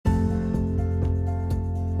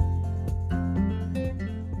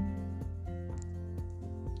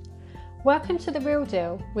Welcome to The Real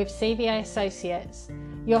Deal with CVA Associates.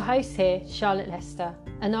 Your host here, Charlotte Lester,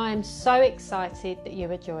 and I am so excited that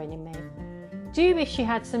you are joining me. Do you wish you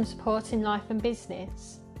had some support in life and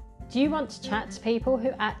business? Do you want to chat to people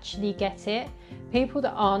who actually get it? People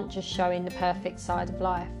that aren't just showing the perfect side of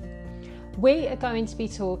life? We are going to be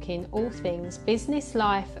talking all things business,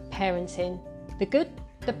 life, parenting, the good,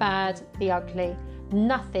 the bad, the ugly.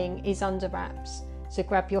 Nothing is under wraps. So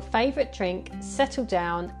grab your favourite drink, settle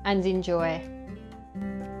down and enjoy.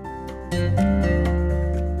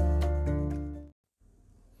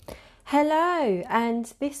 Hello,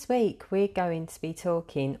 and this week we're going to be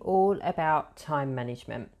talking all about time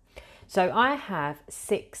management. So I have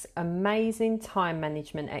 6 amazing time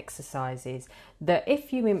management exercises that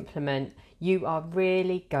if you implement, you are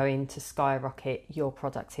really going to skyrocket your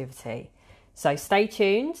productivity. So stay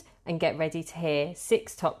tuned and get ready to hear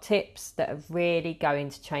 6 top tips that are really going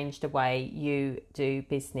to change the way you do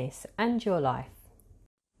business and your life.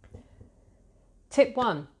 Tip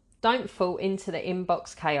 1, don't fall into the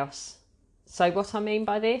inbox chaos. So what I mean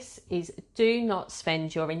by this is do not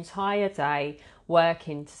spend your entire day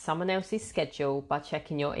working to someone else's schedule by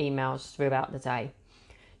checking your emails throughout the day.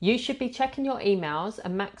 You should be checking your emails a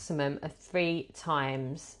maximum of 3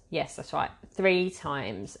 times. Yes, that's right, 3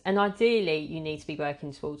 times. And ideally, you need to be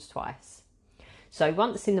working towards twice. So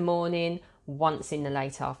once in the morning, once in the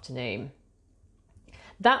late afternoon.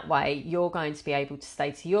 That way, you're going to be able to stay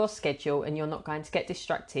to your schedule and you're not going to get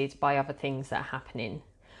distracted by other things that are happening.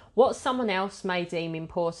 What someone else may deem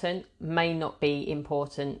important may not be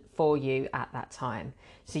important for you at that time.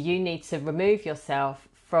 So you need to remove yourself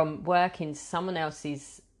from working to someone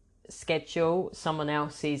else's schedule, someone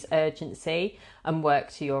else's urgency, and work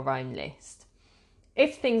to your own list.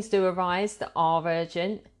 If things do arise that are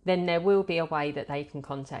urgent, then there will be a way that they can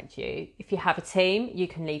contact you. If you have a team, you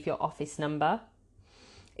can leave your office number.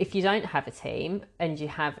 If you don't have a team and you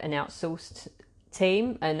have an outsourced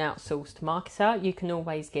team, an outsourced marketer, you can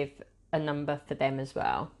always give a number for them as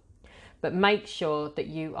well. But make sure that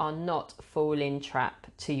you are not falling trap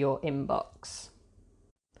to your inbox.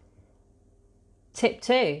 Tip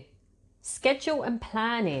 2. Schedule and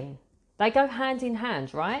planning. They go hand in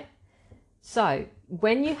hand, right? So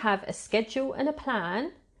when you have a schedule and a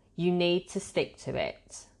plan, you need to stick to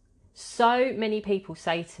it. So many people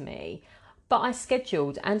say to me, but I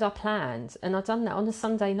scheduled and I planned and I've done that on a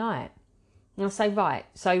Sunday night. And I say, right,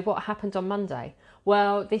 so what happened on Monday?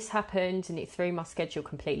 Well, this happened and it threw my schedule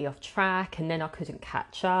completely off track, and then I couldn't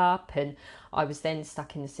catch up, and I was then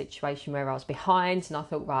stuck in a situation where I was behind, and I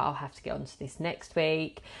thought, right, I'll have to get onto this next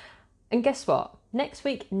week. And guess what? Next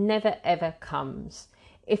week never ever comes.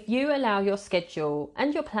 If you allow your schedule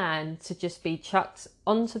and your plan to just be chucked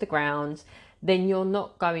onto the ground, then you're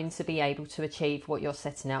not going to be able to achieve what you're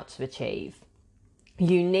setting out to achieve.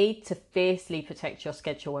 You need to fiercely protect your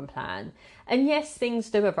schedule and plan. And yes, things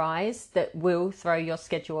do arise that will throw your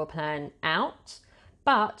schedule or plan out,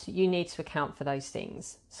 but you need to account for those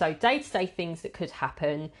things. So day-to-day things that could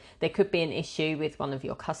happen. There could be an issue with one of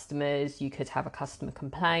your customers. You could have a customer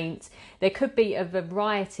complaint. There could be a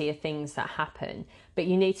variety of things that happen, but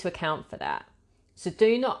you need to account for that. So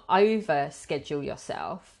do not over schedule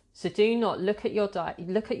yourself. So do not look at your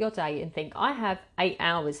day and think, I have 8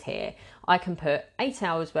 hours here. I can put 8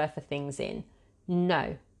 hours worth of things in.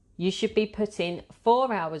 No, you should be putting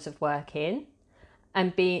 4 hours of work in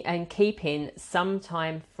and keeping some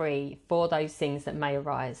time free for those things that may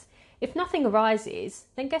arise. If nothing arises,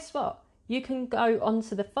 then guess what? You can go on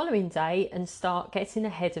to the following day and start getting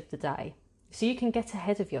ahead of the day. So you can get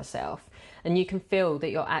ahead of yourself and you can feel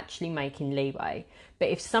that you're actually making leeway. But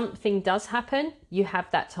if something does happen, you have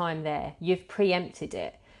that time there. You've preempted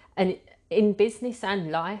it. And in business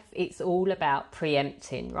and life, it's all about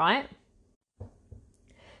preempting, right?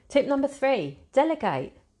 Tip number 3,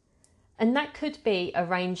 delegate. And that could be a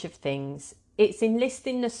range of things. It's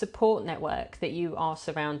enlisting the support network that you are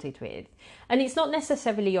surrounded with. And it's not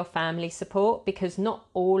necessarily your family support, because not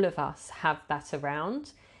all of us have that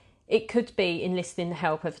around. It could be enlisting the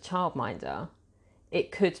help of a childminder.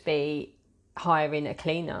 It could be hiring a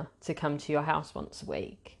cleaner to come to your house once a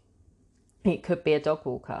week. It could be a dog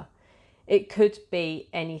walker. It could be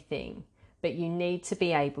anything, but you need to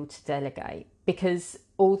be able to delegate, because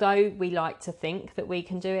although we like to think that we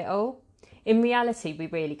can do it all, in reality, we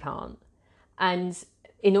really can't. And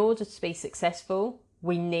in order to be successful,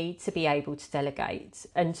 we need to be able to delegate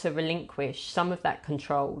and to relinquish some of that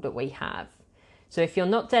control that we have. So if you're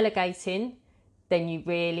not delegating, then you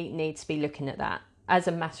really need to be looking at that as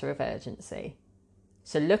a matter of urgency.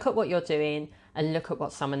 So look at what you're doing and look at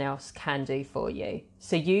what someone else can do for you,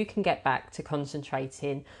 so you can get back to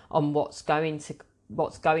concentrating on what's going to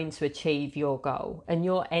what's going to achieve your goal and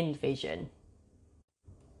your end vision.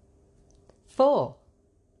 4,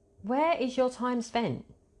 where is your time spent?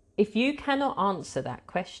 If you cannot answer that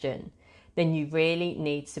question, then you really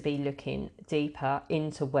need to be looking deeper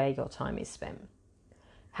into where your time is spent.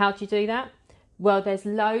 How do you do that? Well, there's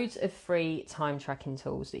loads of free time tracking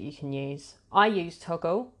tools that you can use. I use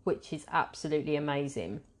Toggl, which is absolutely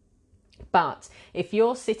amazing. But if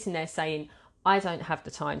you're sitting there saying, I don't have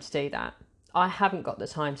the time to do that, I haven't got the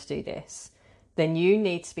time to do this, then you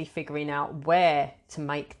need to be figuring out where to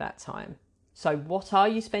make that time. So what are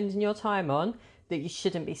you spending your time on that you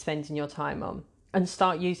shouldn't be spending your time on? And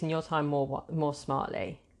start using your time more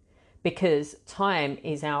smartly, because time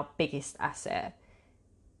is our biggest asset.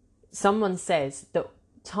 Someone says that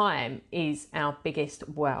time is our biggest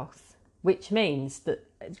wealth, which means that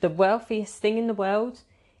the wealthiest thing in the world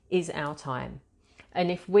is our time.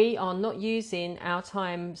 And if we are not using our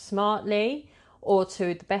time smartly or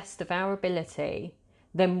to the best of our ability,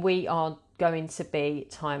 then we are going to be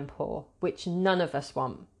time poor, which none of us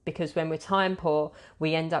want. Because when we're time poor,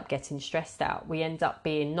 we end up getting stressed out. We end up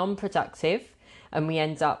being non-productive and we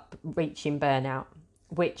end up reaching burnout,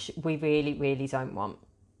 which we really, really don't want.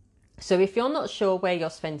 So if you're not sure where you're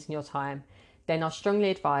spending your time, then I strongly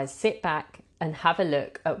advise sit back and have a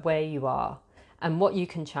look at where you are and what you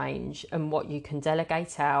can change and what you can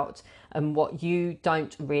delegate out and what you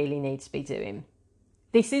don't really need to be doing.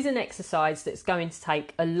 This is an exercise that's going to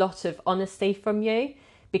take a lot of honesty from you,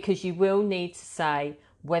 because you will need to say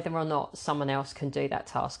whether or not someone else can do that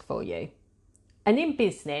task for you. And in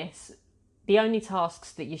business, the only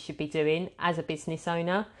tasks that you should be doing as a business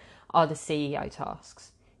owner are the CEO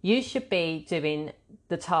tasks. You should be doing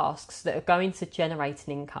the tasks that are going to generate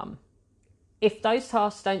an income. If those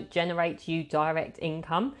tasks don't generate you direct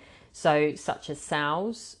income, so such as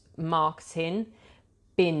sales, marketing,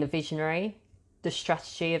 being the visionary, the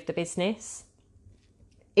strategy of the business,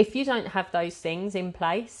 if you don't have those things in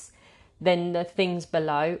place, then the things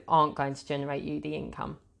below aren't going to generate you the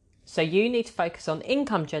income. So you need to focus on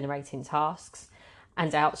income generating tasks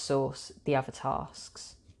and outsource the other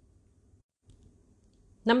tasks.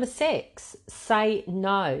 Number 6, say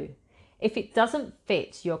no. If it doesn't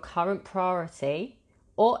fit your current priority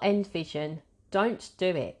or end vision, don't do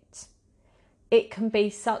it. It can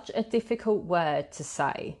be such a difficult word to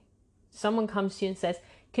say. Someone comes to you and says,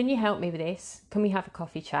 can you help me with this? Can we have a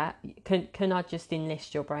coffee chat? Can I just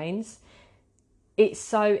enlist your brains? It's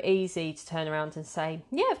so easy to turn around and say,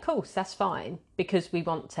 yeah, of course, that's fine, because we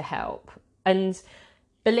want to help. And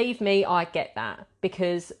believe me, I get that,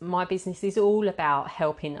 because my business is all about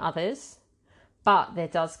helping others. But there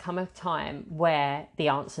does come a time where the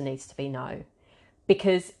answer needs to be no.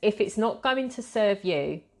 Because if it's not going to serve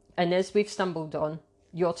you, and as we've stumbled on,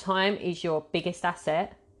 your time is your biggest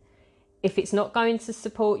asset. If it's not going to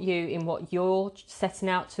support you in what you're setting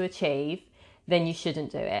out to achieve, then you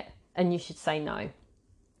shouldn't do it, and you should say no.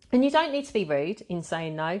 And you don't need to be rude in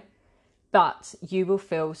saying no, but you will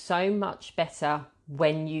feel so much better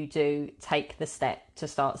when you do take the step to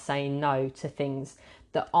start saying no to things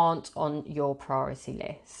that aren't on your priority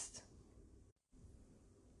list.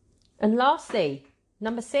 And lastly,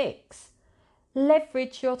 number 6,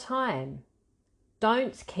 leverage your time.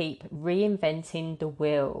 Don't keep reinventing the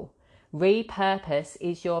wheel. Repurpose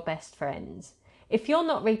is your best friend. If you're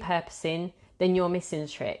not repurposing, then you're missing a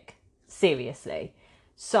trick. Seriously.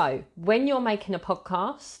 So when you're making a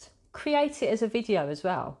podcast, create it as a video as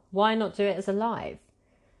well. Why not do it as a live?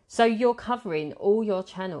 So you're covering all your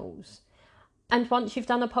channels. And once you've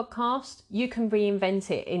done a podcast, you can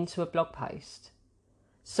reinvent it into a blog post.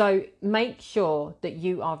 So make sure that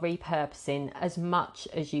you are repurposing as much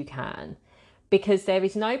as you can. Because there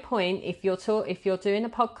is no point if you're doing a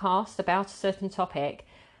podcast about a certain topic,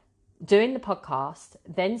 doing the podcast,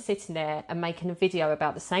 then sitting there and making a video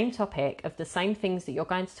about the same topic of the same things that you're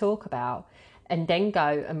going to talk about, and then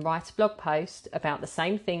go and write a blog post about the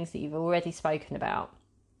same things that you've already spoken about.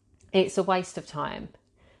 It's a waste of time.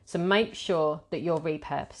 So make sure that you're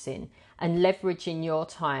repurposing and leveraging your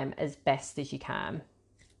time as best as you can.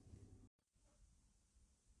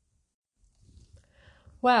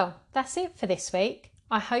 Well, that's it for this week.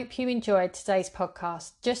 I hope you enjoyed today's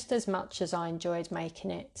podcast just as much as I enjoyed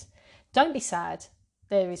making it. Don't be sad.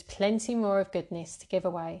 There is plenty more of goodness to give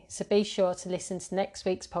away, so be sure to listen to next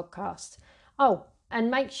week's podcast. Oh,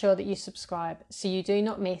 and make sure that you subscribe so you do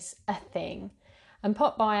not miss a thing. And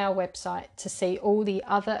pop by our website to see all the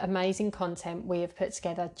other amazing content we have put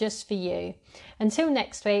together just for you. Until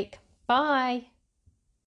next week, bye!